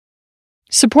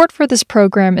Support for this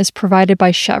program is provided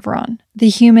by Chevron, the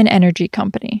human energy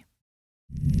company.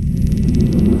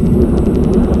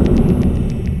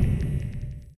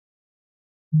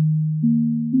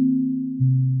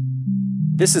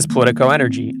 This is Politico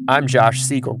Energy. I'm Josh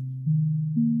Siegel.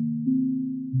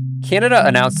 Canada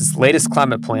announced its latest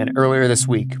climate plan earlier this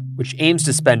week, which aims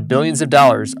to spend billions of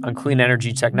dollars on clean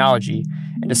energy technology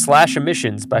and to slash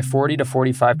emissions by 40 to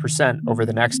 45% over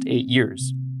the next 8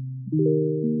 years.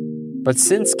 But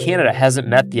since Canada hasn't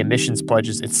met the emissions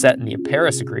pledges it set in the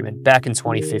Paris Agreement back in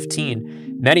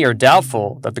 2015, many are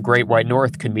doubtful that the Great White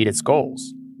North could meet its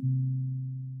goals.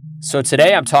 So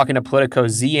today I'm talking to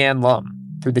Politico's Zian Lum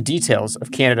through the details of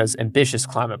Canada's ambitious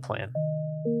climate plan.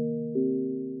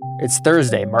 It's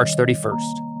Thursday, March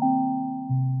 31st.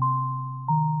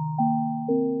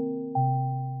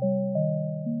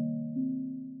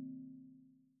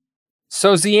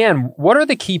 So, Zian, what are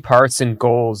the key parts and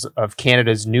goals of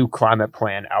Canada's new climate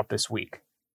plan out this week?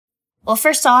 Well,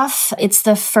 first off, it's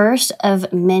the first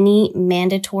of many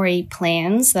mandatory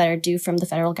plans that are due from the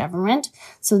federal government.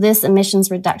 So this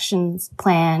emissions reductions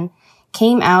plan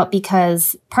came out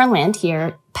because Parliament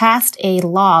here passed a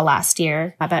law last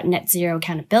year about net zero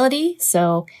accountability.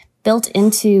 So built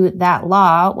into that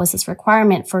law was this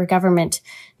requirement for government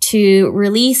to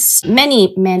release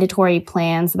many mandatory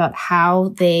plans about how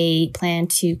they plan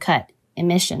to cut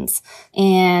emissions.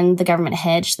 And the government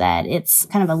hedged that it's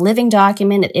kind of a living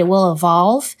document. It will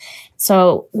evolve.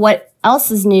 So what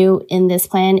else is new in this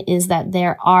plan is that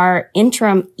there are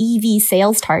interim EV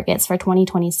sales targets for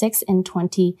 2026 and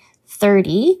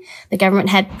 2030. The government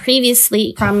had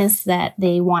previously promised that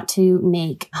they want to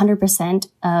make 100%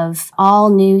 of all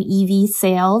new EV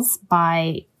sales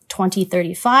by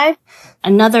 2035.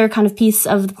 Another kind of piece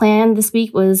of the plan this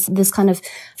week was this kind of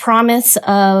promise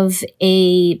of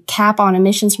a cap on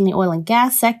emissions from the oil and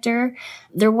gas sector.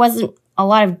 There wasn't a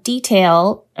lot of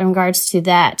detail in regards to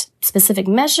that specific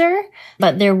measure,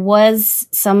 but there was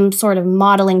some sort of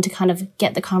modeling to kind of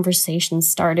get the conversation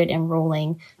started and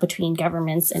rolling between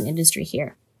governments and industry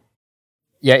here.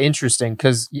 Yeah, interesting,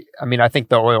 because, I think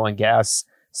the oil and gas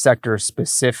sector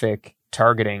specific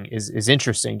targeting is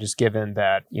interesting, just given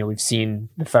that, we've seen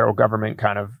the federal government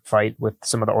kind of fight with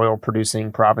some of the oil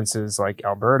producing provinces like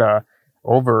Alberta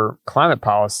over climate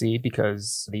policy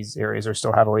because these areas are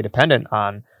still heavily dependent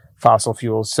on fossil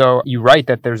fuels. So you write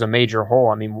that there's a major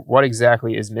hole. What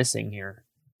exactly is missing here?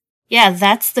 Yeah,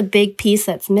 that's the big piece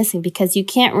that's missing, because you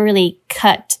can't really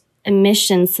cut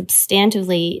emissions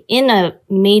substantively in a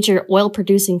major oil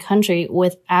producing country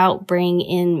without bringing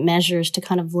in measures to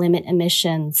kind of limit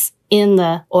emissions in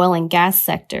the oil and gas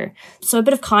sector. So a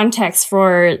bit of context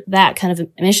for that kind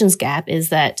of emissions gap is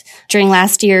that during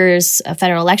last year's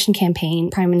federal election campaign,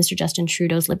 Prime Minister Justin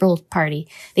Trudeau's Liberal Party,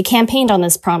 they campaigned on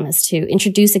this promise to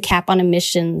introduce a cap on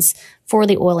emissions for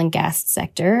the oil and gas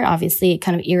sector. Obviously, it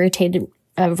kind of irritated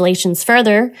relations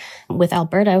further with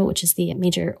Alberta, which is the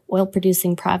major oil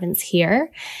producing province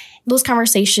here. Those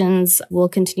conversations will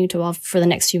continue to evolve for the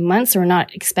next few months. We're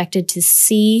not expected to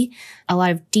see a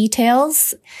lot of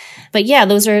details. But yeah,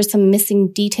 those are some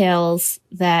missing details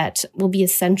that will be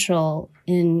essential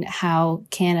in how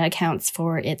Canada accounts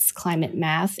for its climate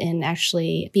math and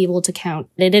actually be able to count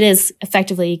that it is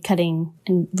effectively cutting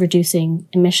and reducing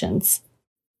emissions.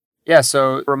 Yeah,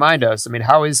 so remind us,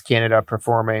 how is Canada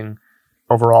performing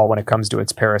overall when it comes to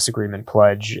its Paris Agreement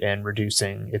pledge and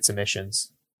reducing its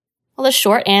emissions? Well, the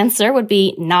short answer would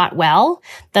be not well.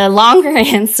 The longer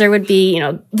answer would be,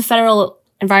 the Federal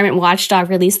Environment Watchdog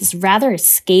released this rather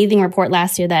scathing report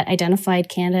last year that identified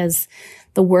Canada as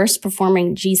the worst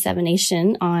performing G7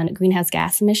 nation on greenhouse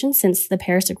gas emissions since the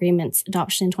Paris Agreement's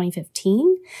adoption in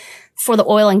 2015. For the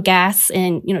oil and gas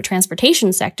and,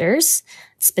 transportation sectors,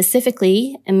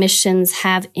 specifically, emissions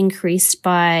have increased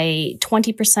by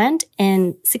 20%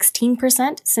 and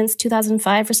 16% since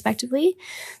 2005, respectively.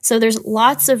 So there's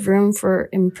lots of room for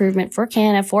improvement for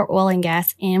Canada, for oil and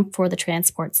gas, and for the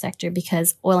transport sector,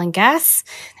 because oil and gas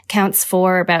accounts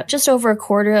for about just over a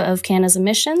quarter of Canada's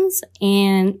emissions,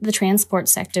 and the transport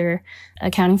sector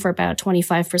accounting for about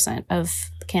 25%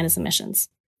 of Canada's emissions.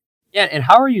 Yeah, and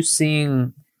how are you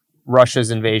seeing Russia's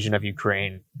invasion of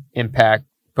Ukraine impact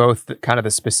both the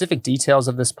specific details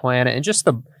of this plan and just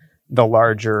the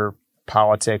larger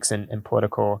politics and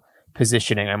political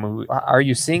positioning? Are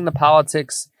you seeing the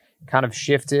politics kind of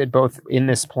shifted both in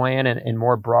this plan and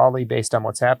more broadly based on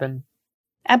what's happened?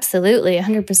 Absolutely,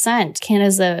 100%.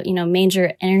 Canada's a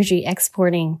major energy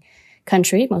exporting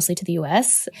country, mostly to the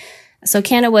U.S. So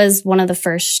Canada was one of the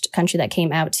first country that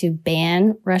came out to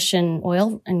ban Russian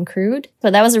oil and crude.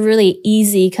 But that was a really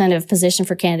easy kind of position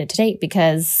for Canada to take,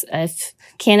 because if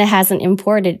Canada hasn't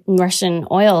imported Russian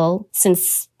oil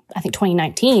since, I think,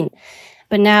 2019.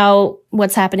 But now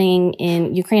what's happening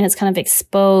in Ukraine has kind of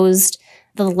exposed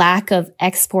the lack of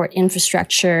export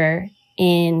infrastructure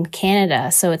in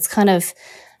Canada. So it's kind of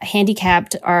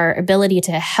handicapped our ability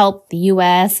to help the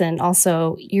US and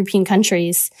also European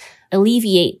countries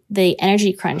alleviate the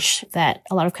energy crunch that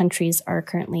a lot of countries are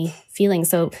currently feeling.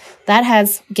 So that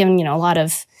has given, a lot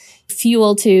of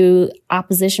fuel to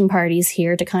opposition parties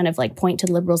here to kind of like point to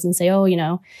the Liberals and say,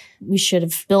 we should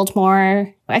have built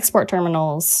more export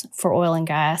terminals for oil and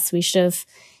gas. We should have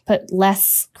put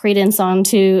less credence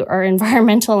onto our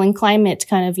environmental and climate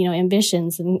kind of,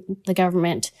 ambitions. And the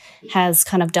government has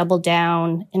kind of doubled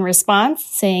down in response,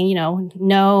 saying,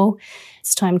 no,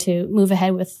 it's time to move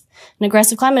ahead with an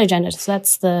aggressive climate agenda. So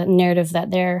that's the narrative that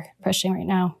they're pushing right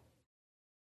now.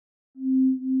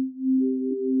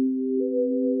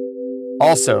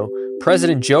 Also,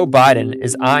 President Joe Biden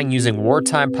is eyeing using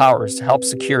wartime powers to help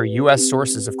secure U.S.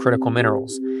 sources of critical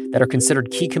minerals that are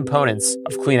considered key components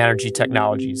of clean energy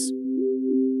technologies.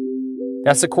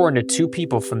 That's according to two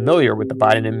people familiar with the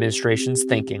Biden administration's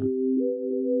thinking.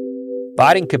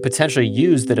 Biden could potentially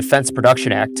use the Defense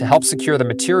Production Act to help secure the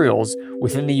materials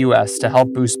within the U.S. to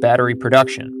help boost battery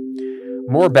production.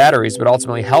 More batteries would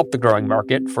ultimately help the growing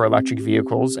market for electric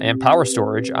vehicles and power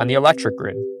storage on the electric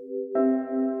grid.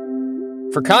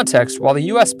 For context, while the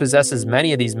U.S. possesses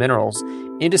many of these minerals,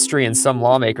 industry and some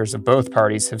lawmakers of both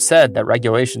parties have said that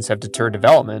regulations have deterred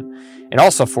development and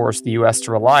also forced the U.S.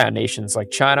 to rely on nations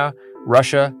like China,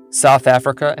 Russia, South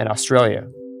Africa, and Australia.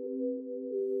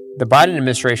 The Biden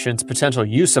administration's potential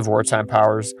use of wartime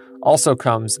powers also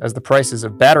comes as the prices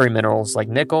of battery minerals like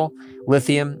nickel,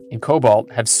 lithium, and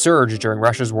cobalt have surged during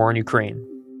Russia's war in Ukraine.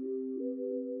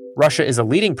 Russia is a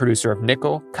leading producer of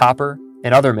nickel, copper,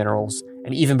 and other minerals,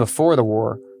 and even before the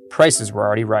war, prices were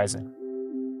already rising.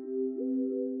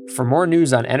 For more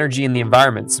news on energy and the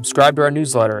environment, subscribe to our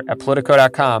newsletter at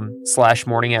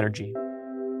politico.com/morningenergy.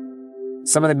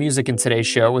 Some of the music in today's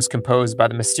show was composed by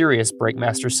the mysterious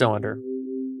Breakmaster Cylinder.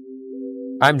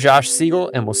 I'm Josh Siegel,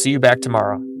 and we'll see you back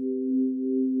tomorrow.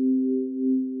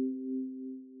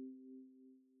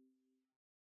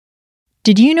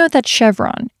 Did you know that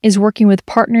Chevron is working with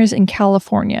partners in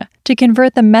California to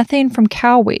convert the methane from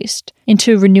cow waste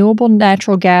into renewable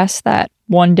natural gas that,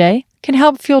 one day, can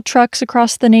help fuel trucks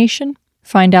across the nation?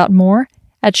 Find out more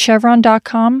at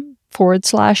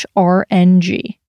chevron.com/RNG.